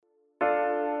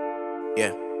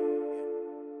Yeah.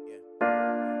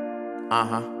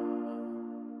 Uh-huh.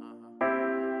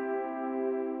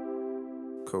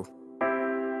 Cool.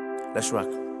 Let's rock.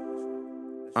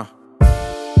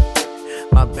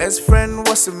 My best friend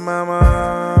was a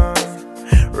mama.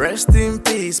 Rest in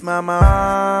peace,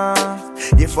 mama.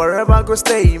 You forever go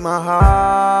stay in my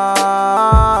heart.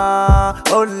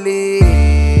 Only.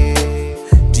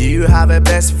 Do you have a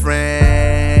best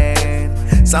friend?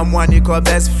 Someone you call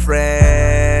best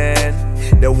friend?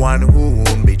 The one who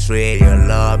won't betray your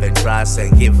love and trust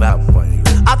and give up on you.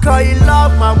 I call you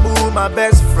love, my boo, my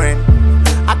best friend.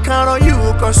 I count on you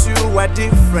cause you are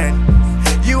different.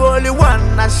 You only one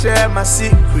I share my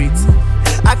secret.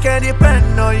 I can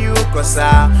depend on you cause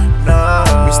I know.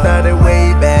 We started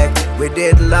way back, we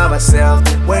did love ourselves.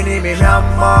 When it made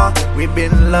more, we've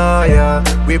been loyal,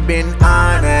 we've been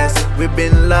honest, we've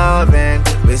been loving.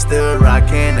 We're still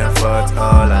rocking the forth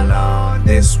all along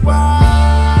this way.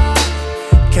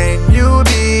 Can you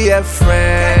be a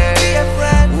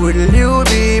friend? Will you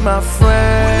be my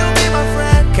friend?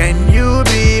 Can you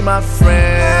be my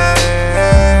friend?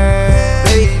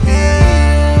 Baby,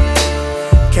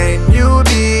 can you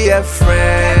be a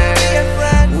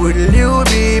friend? Will you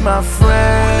be my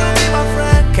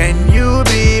friend? Can you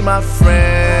be my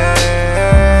friend?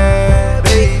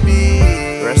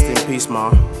 Baby. Rest in peace,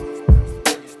 ma.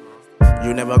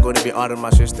 You're never gonna be out of my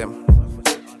system.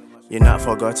 You're not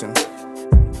forgotten.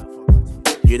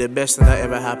 You're the best thing that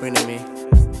ever happened to me.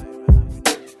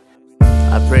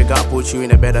 I pray God put you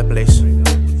in a better place.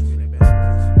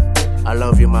 I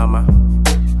love you, mama.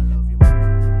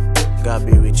 God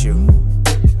be with you.